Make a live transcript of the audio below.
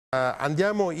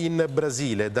Andiamo in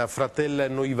Brasile da fratel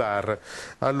Noivar,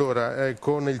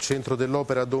 con il centro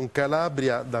dell'opera Don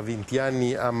Calabria, da 20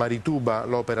 anni a Marituba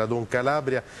l'opera Don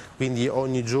Calabria, quindi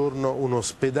ogni giorno un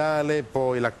ospedale,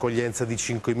 poi l'accoglienza di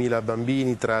 5.000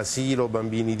 bambini tra asilo,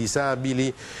 bambini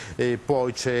disabili,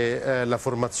 poi c'è la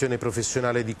formazione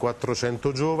professionale di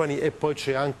 400 giovani e poi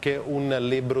c'è anche un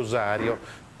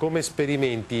lebbrosario. Come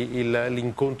sperimenti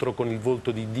l'incontro con il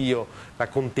volto di Dio, la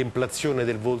contemplazione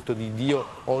del volto di Dio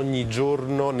ogni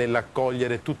giorno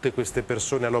nell'accogliere tutte queste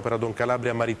persone all'opera Don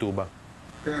Calabria a Marituba?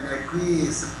 Bene,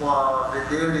 qui si può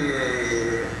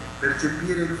vedere,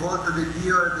 percepire il volto di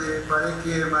Dio di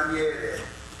parecchie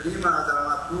maniere. Prima dalla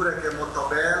natura che è molto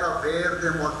bella,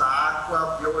 verde, molta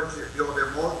acqua, piove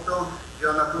molto, e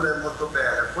la natura è molto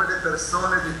bella. Poi le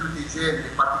persone di tutti i generi,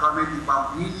 particolarmente i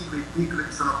bambini, quei piccoli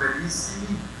che sono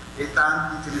bellissimi, e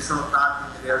tanti, ce ne sono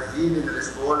tanti negli asili, nelle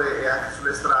scuole e anche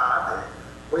sulle strade.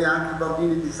 Poi anche i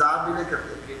bambini disabili, che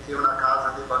c'è una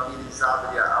casa dei bambini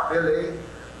disabili a Belè,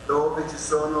 dove ci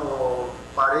sono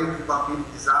parecchi bambini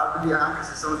disabili, anche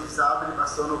se sono disabili, ma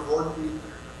sono volti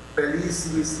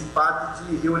bellissimi,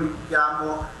 simpatici. Io li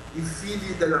chiamo i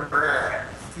figli del re,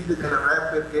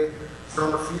 perché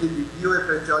sono figli di Dio e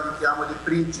perciò li chiamo dei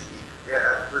principi.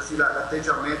 Così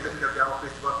l'atteggiamento che abbiamo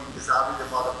questi bambini disabili in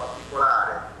modo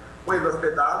particolare. Poi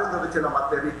l'ospedale dove c'è la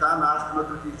maternità, nascono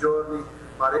tutti i giorni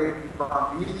parecchi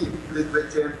bambini, più di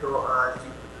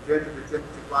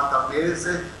 250 al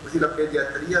mese, così la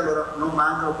pediatria, allora non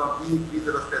mancano bambini qui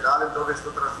dell'ospedale dove sto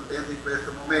trasmettendo in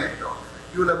questo momento.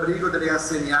 Più l'abrigo degli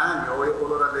anziani o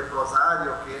allora il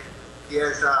lebbrosario che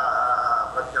è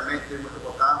già praticamente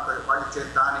 80, quasi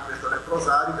 100 anni questo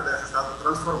lebbrosario, che adesso è stato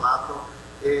trasformato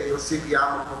e lo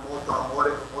seguiamo con molto amore,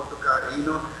 con molto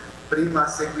carino, prima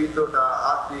seguito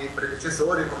da altri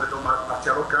predecessori come Don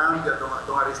Marcello Cambia,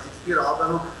 Don Aristide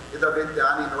Spirovano, e da 20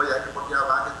 anni noi portiamo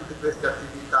avanti tutte queste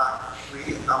attività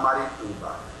qui a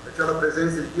Marituba. Perciò la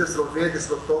presenza di Dio se lo vede, se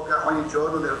lo tocca ogni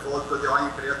giorno nel volto di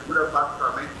ogni creatura,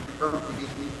 particolarmente i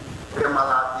bambini, i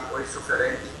malati o i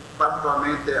sofferenti,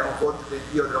 particolarmente è un volto di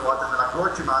Dio delle volte nella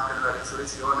croce ma anche nella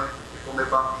risurrezione, come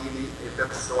bambini e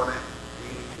persone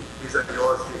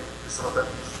bisognosi, che sono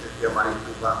tantissimi qui a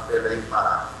Marituba per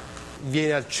imparare.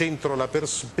 Viene al centro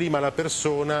prima la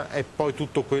persona e poi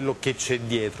tutto quello che c'è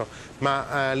dietro,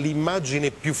 ma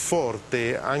l'immagine più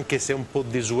forte, anche se un po'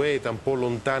 desueta, un po'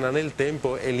 lontana nel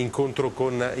tempo, è l'incontro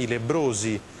con i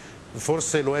lebbrosi.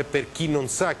 Forse lo è per chi non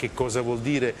sa che cosa vuol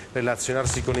dire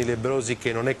relazionarsi con i lebbrosi,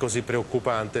 che non è così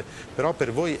preoccupante, però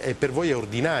per voi è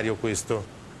ordinario questo.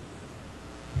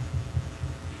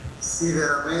 Sì,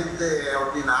 veramente è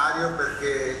ordinario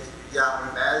perché ci viviamo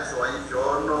in mezzo ogni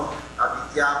giorno,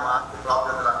 abitiamo anche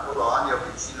proprio nella colonia o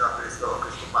vicino a questo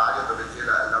barrio dove c'è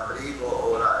l'abrigo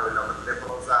o il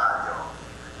lebbrosario.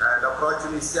 L'approccio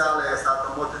iniziale è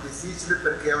stato molto difficile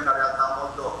perché è una realtà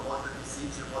molto, molto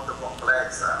difficile, molto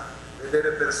complessa.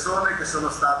 Vedere persone che sono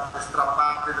state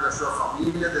strappate dalla sua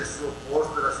famiglia, del suo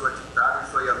posto, della sua città, dei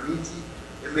suoi amici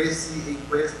e messi in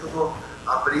questo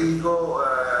abrigo,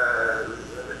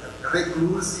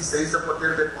 reclusi senza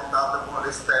poter avere contatto con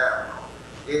l'esterno,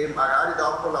 e magari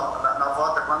dopo una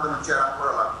volta quando non c'era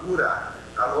ancora la cura,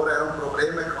 allora era un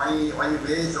problema che ogni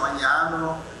mese, ogni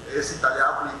anno si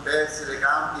tagliavano i pezzi, le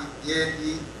gambe, i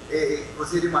piedi, e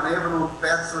così rimanevano un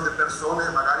pezzo di persone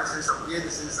magari senza piedi,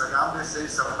 senza gambe,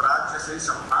 senza braccia,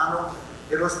 senza mano,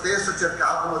 e lo stesso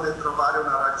cercavano di trovare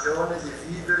una ragione di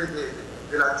vivere,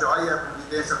 della gioia e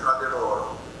convivenza tra di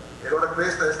loro. E allora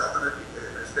questa è stata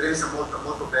un'esperienza molto,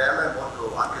 molto bella e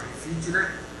molto anche difficile,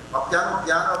 ma piano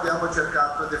piano abbiamo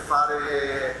cercato di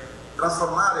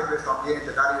trasformare questo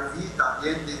ambiente, dare vita,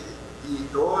 ambiente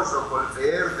dignitoso, col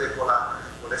verde, con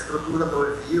le strutture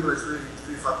dove vivono,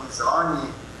 sui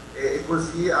fabbisogni, e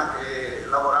così anche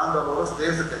lavorando a loro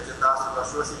stesso che accettassero la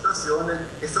sua situazione,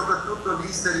 e soprattutto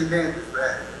l'inserimento,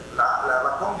 cioè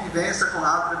la convivenza con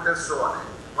altre persone.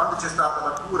 Quando c'è stata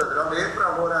la cura della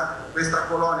lebbra, allora questa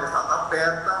colonia è stata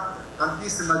aperta,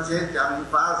 tantissima gente ha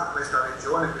invaso questa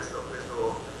regione,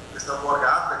 questa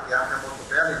borgata che è anche molto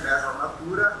bella in mezzo alla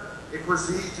natura, e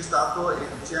così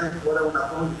c'è ancora una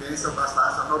convivenza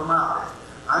abbastanza normale,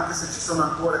 anche se ci sono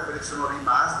ancora quelli che sono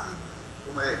rimasti,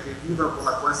 che vivono con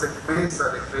la conseguenza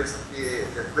di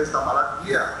questa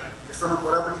malattia, che sono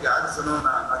ancora abrigati, sono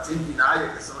una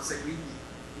centinaia che sono seguiti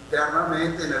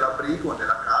internamente nell'abrigo,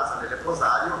 nella casa, nel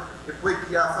lebbrosario, e poi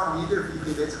chi ha famiglia vive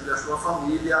invece della sua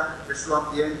famiglia, del suo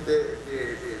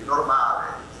ambiente normale.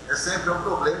 È sempre un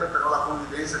problema, però la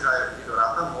convivenza già è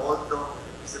migliorata molto,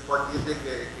 e si può dire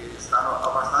che stanno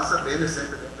abbastanza bene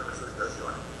sempre dentro le sue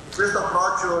situazioni. Questo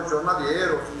approccio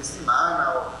giornaliero, fine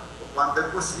settimana o quanto è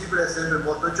possibile è sempre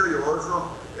molto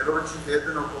gioioso, e e loro ci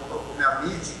vedono come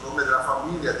amici, come della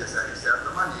famiglia in certa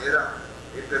maniera,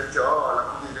 e perciò la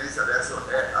convivenza adesso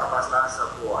è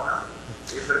abbastanza buona.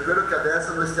 E per quello che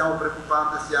adesso noi stiamo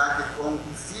preoccupandosi anche con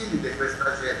i figli di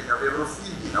questa gente che avevano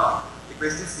figli, no? E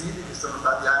questi figli che sono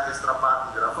stati anche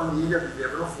strappati dalla famiglia,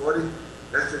 vivevano fuori,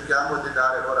 adesso cerchiamo di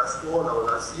dare loro a scuola o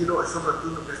all'asilo, e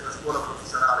soprattutto questa scuola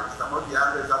professionale che stiamo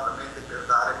avviando esattamente per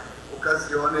dare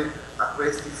occasione a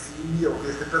questi figli o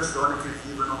queste persone che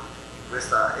vivono in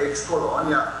questa ex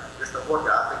colonia, questa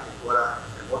borgata che ancora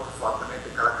è molto fortemente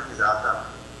caratterizzata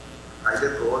ai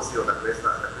lebbrosi o da questo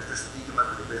stigma,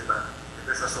 di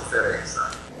questa sofferenza.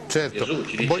 Certo,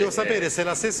 voglio sapere se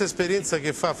la stessa esperienza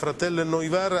che fa fratel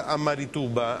Noivar a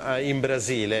Marituba in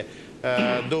Brasile,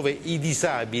 dove i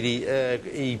disabili,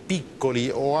 i piccoli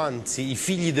o anzi i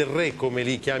figli del re come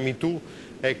li chiami tu,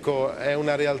 ecco, è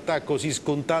una realtà così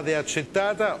scontata e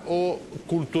accettata, o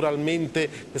culturalmente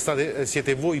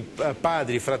siete voi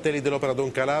padri, fratelli dell'Opera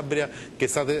Don Calabria, che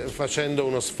state facendo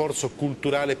uno sforzo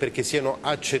culturale perché siano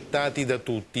accettati da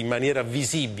tutti in maniera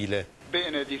visibile?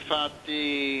 Bene,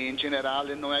 difatti in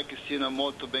generale non è che siano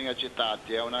molto ben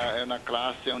accettati, è una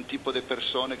classe, è un tipo di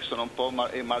persone che sono un po'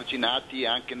 emarginati e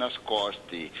anche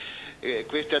nascosti.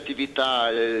 Queste attività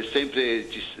sempre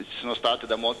ci sono state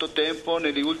da molto tempo,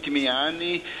 negli ultimi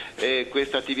anni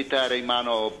questa attività era in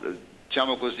mano,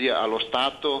 diciamo così, allo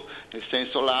Stato, nel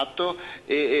senso lato,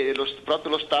 e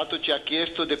proprio lo Stato ci ha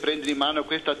chiesto di prendere in mano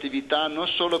questa attività non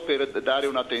solo per dare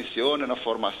un'attenzione, una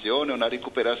formazione, una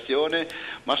recuperazione,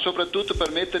 ma soprattutto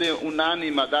per mettere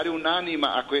un'anima, dare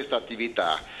un'anima a questa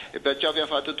attività. E perciò abbiamo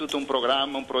fatto tutto un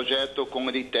programma, un progetto con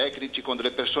dei tecnici, con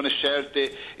delle persone scelte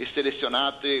e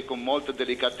selezionate con molta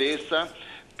delicatezza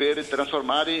per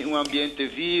trasformare in un ambiente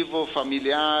vivo,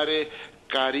 familiare,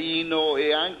 carino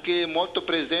e anche molto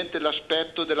presente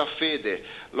l'aspetto della fede.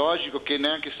 Logico che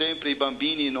neanche sempre i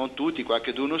bambini, non tutti,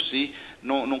 qualcheduno sì,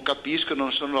 non capiscono,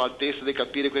 non sono all'altezza di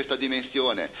capire questa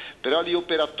dimensione, però gli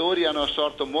operatori hanno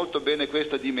assorto molto bene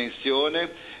questa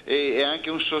dimensione e anche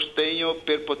un sostegno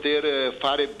per poter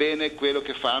fare bene quello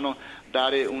che fanno,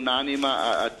 dare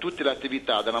un'anima a tutte le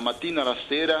attività, dalla mattina alla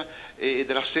sera e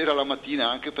dalla sera alla mattina,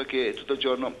 anche perché tutto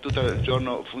il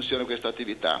giorno funziona questa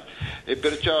attività. E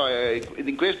perciò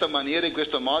in questa maniera, in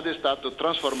questo modo è stato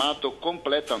trasformato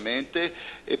completamente,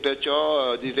 e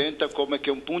perciò diventa come che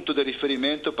un punto di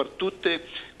riferimento per tutte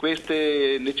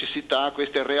queste necessità,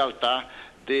 queste realtà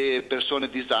di persone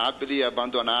disabili,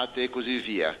 abbandonate e così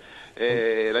via.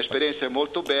 L'esperienza è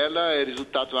molto bella, il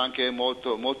risultato anche è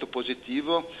molto, molto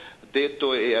positivo,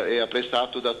 detto e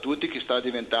apprezzato da tutti, che sta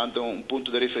diventando un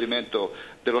punto di riferimento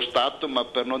dello Stato, ma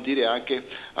per non dire anche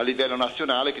a livello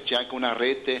nazionale, che c'è anche una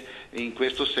rete in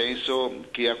questo senso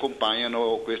che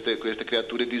accompagnano queste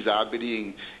creature disabili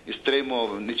in estrema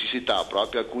necessità.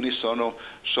 Proprio alcuni sono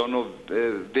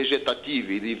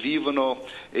vegetativi, li vivono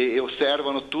e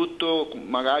osservano tutto,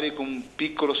 magari con un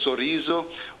piccolo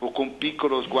sorriso o con un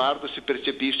piccolo sguardo si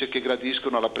percepisce che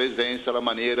gradiscono la presenza, la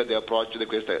maniera di approccio di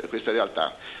questa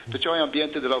realtà. Perciò è un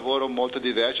ambiente di lavoro molto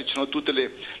diverso, ci sono tutte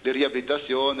le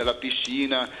riabilitazioni, la piscina,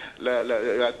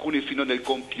 alcuni fino nel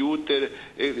computer,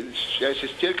 si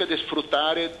cerca di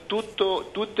sfruttare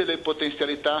tutte le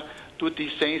potenzialità, tutti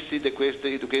i sensi di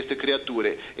queste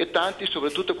creature, e tanti,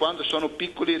 soprattutto quando sono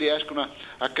piccoli, riescono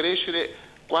a crescere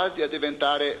quasi a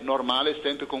diventare normale,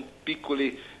 sempre con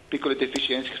piccole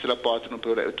deficienze che se la portano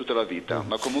per tutta la vita,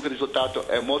 ma comunque il risultato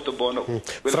è molto buono.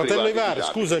 Fratello Noivar,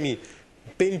 scusami,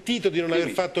 pentito di non aver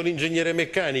fatto l'ingegnere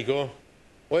meccanico?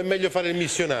 O è meglio fare il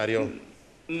missionario?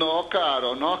 No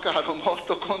caro,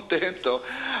 molto contento,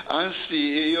 anzi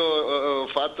io ho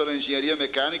fatto l'ingegneria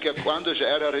meccanica quando già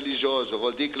era religioso,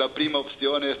 vuol dire che la prima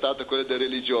opzione è stata quella del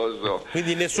religioso.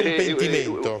 Quindi nessun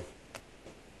pentimento?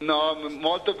 No,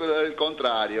 molto per il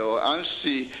contrario,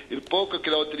 anzi il poco che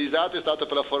l'ho utilizzato è stato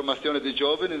per la formazione dei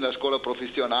giovani nella scuola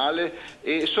professionale,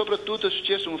 e soprattutto è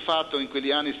successo un fatto in quegli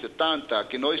anni 70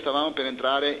 che noi stavamo per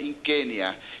entrare in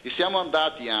Kenya e siamo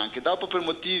andati anche, dopo per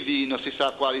motivi non si sa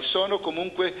quali sono,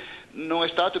 comunque non è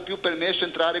stato più permesso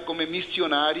entrare come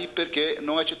missionari perché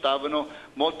non accettavano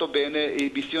molto bene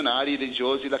i missionari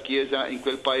religiosi, la Chiesa in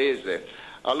quel paese.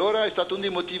 Allora è stato uno dei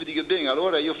motivi di dire, bene,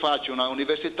 allora io faccio una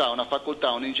università, una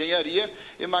facoltà, un'ingegneria,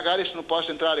 e magari se non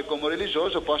posso entrare come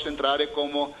religioso posso entrare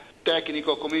come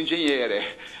tecnico, come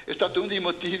ingegnere. È stato uno dei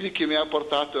motivi che mi ha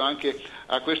portato anche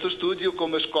a questo studio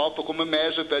come scopo, come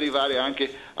mezzo per arrivare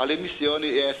anche alle missioni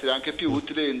e essere anche più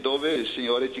utile dove il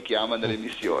Signore ci chiama nelle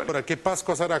missioni. Ora, che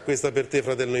Pasqua sarà questa per te,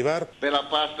 fratel Noivar? Per la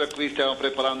Pasqua qui stiamo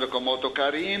preparando con molto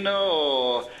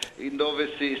carino, in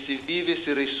dove si vive,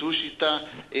 si risuscita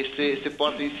e si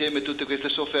porta insieme tutte queste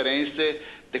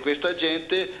sofferenze di questa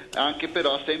gente, anche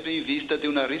però sempre in vista di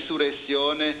una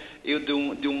risurrezione e di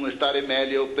un stare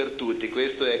meglio per tutti.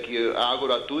 Questo è che io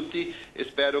auguro a tutti e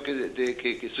spero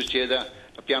che succeda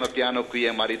piano piano qui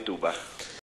a Marituba.